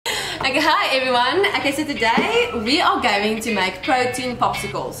Okay, hi everyone. Okay, so today we are going to make protein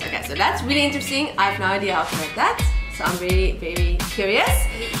popsicles. Okay, so that's really interesting. I have no idea how to make that, so I'm very, very curious.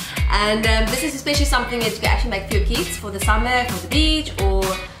 And this is especially something that you can actually make for your kids for the summer, for the beach, or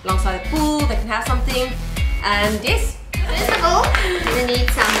alongside the pool. They can have something. And yes. First of all, you're gonna need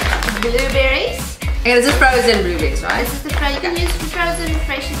some blueberries. Okay, this is frozen blueberries, right? This is the frozen. You can use frozen,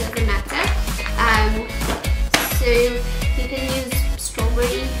 fresh, it doesn't matter. So you can use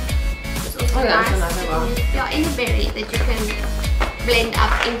strawberry. Oh yeah, that's another one. Yeah, any berry that you can blend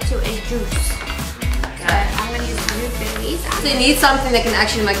up into a juice. So I'm gonna use blueberries. So you need something that can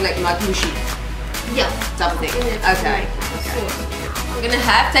actually make like mushy. Yeah. Type of thing. Okay. We're gonna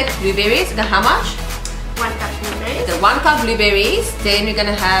take blueberries. Okay, how much? 1 cup blueberries. Okay, 1 cup blueberries. Then we're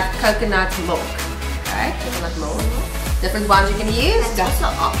gonna have coconut milk. Okay, coconut milk. Different ones you can use. That's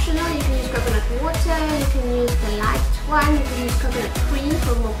also optional. You can use coconut water. You can use the light one. You can use coconut cream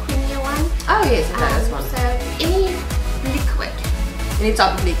for a more creamier one. Oh yes, okay, that's one. So any liquid. Any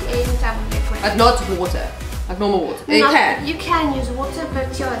type of liquid. Any type of liquid. But not water. Like normal water. You can. You can use water, but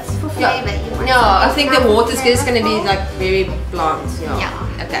yeah, it's for flavor. No, I think the water is just going to be like very blunt. Yeah.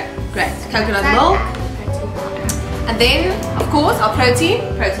 Okay, great. Coconut milk. And then, of course, our protein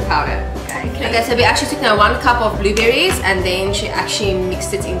powder. Okay, so we actually took now 1 cup of blueberries and then she actually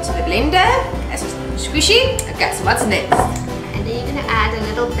mixed it into the blender. Okay, so it's squishy. Okay, so what's next? And then you're going to add a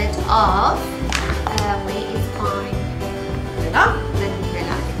little bit of, where is my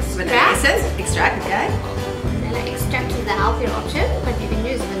vanilla extract, okay. Vanilla extract is the healthier option, but you can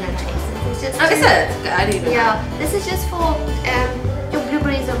use vanilla essence. It's just is it? Okay, I didn't know. Yeah, this is just for, your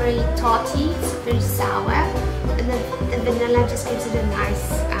blueberries are very tarty, it's very sour, and the vanilla just gives it a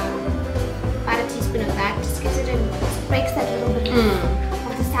nice, about a teaspoon of that, just gives it breaks that little bit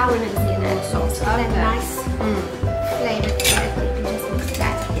of the sourness in it. So that nice flavor to it. You can just mix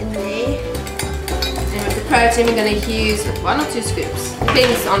that in there. And with the protein, we're going to use 1 or 2 scoops.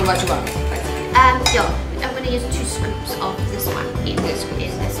 Depends on what you want. Yeah, I'm going to use 2 scoops of this one in this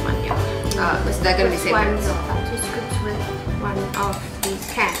one. Yeah. So they're going to be separate. 2 scoops with 1 of these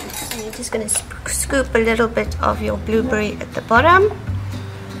cans. And you're just going to scoop a little bit of your blueberry at the bottom.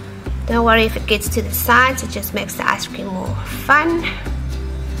 Don't worry if it gets to the sides, it just makes the ice cream more fun.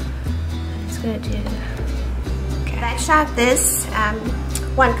 I'm just going to do, batch out this,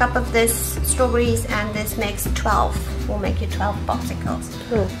 1 cup of this strawberries, and this makes 12, will make you 12 popsicles.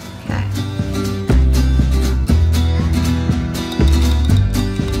 Okay.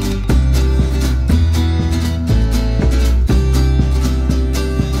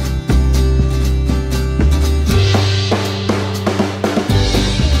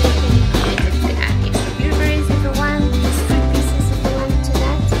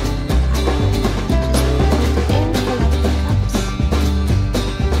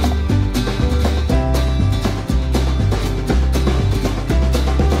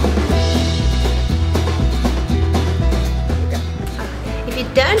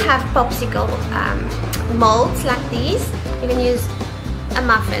 Don't have popsicle molds like these, you can use a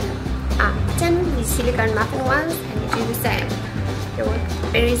muffin tin, these silicone muffin ones, and you do the same. Your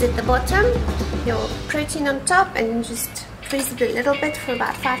berries at the bottom, your protein on top, and you just freeze it a little bit for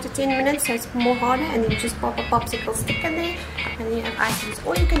about 5 to 10 minutes so it's more harder, and then you just pop a popsicle stick in there, and then you have ice creams.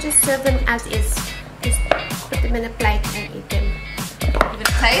 Or you can just serve them as is, just put them in a plate and eat them. Give it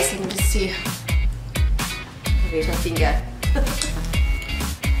a taste, you can just see. Where's my finger?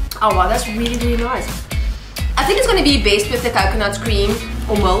 Oh wow, that's really, really nice. I think it's going to be best with the coconut cream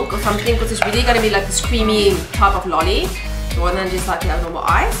or milk or something, because it's really going to be like this creamy type of lolly rather than just like normal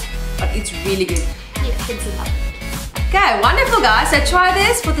ice. But it's really good. Yeah, kids love it. Okay, wonderful guys. So try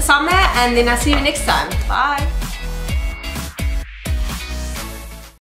this for the summer and then I'll see you next time. Bye.